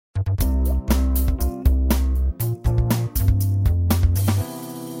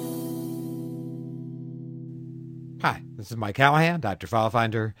This is Mike Callahan, Dr.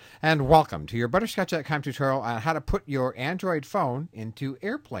 FileFinder, and welcome to your Butterscotch.com tutorial on how to put your Android phone into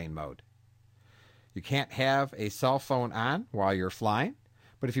airplane mode. You can't have a cell phone on while you're flying,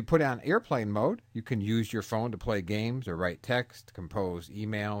 but if you put it on airplane mode, you can use your phone to play games or write text, compose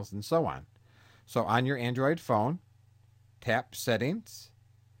emails, and so on. So on your Android phone, tap Settings.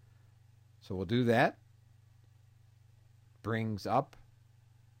 So we'll do that. Brings up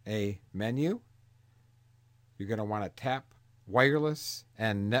a menu. You're going to want to tap Wireless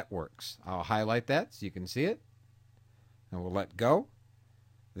and Networks. I'll highlight that so you can see it. And we'll let go.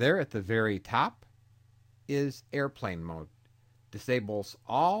 There at the very top is airplane mode. Disables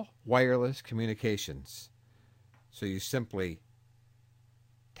all wireless communications. So you simply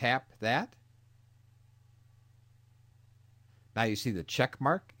tap that. Now you see the check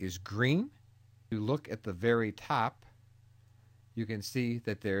mark is green. If you look at the very top, you can see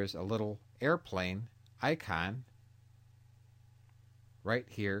that there's a little airplane icon right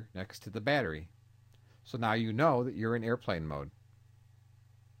here next to the battery. So now you know that you're in airplane mode.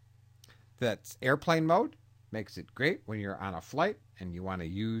 That's airplane mode. Makes it great when you're on a flight and you want to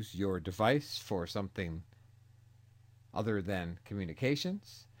use your device for something other than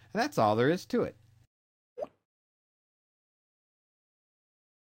communications. And that's all there is to it.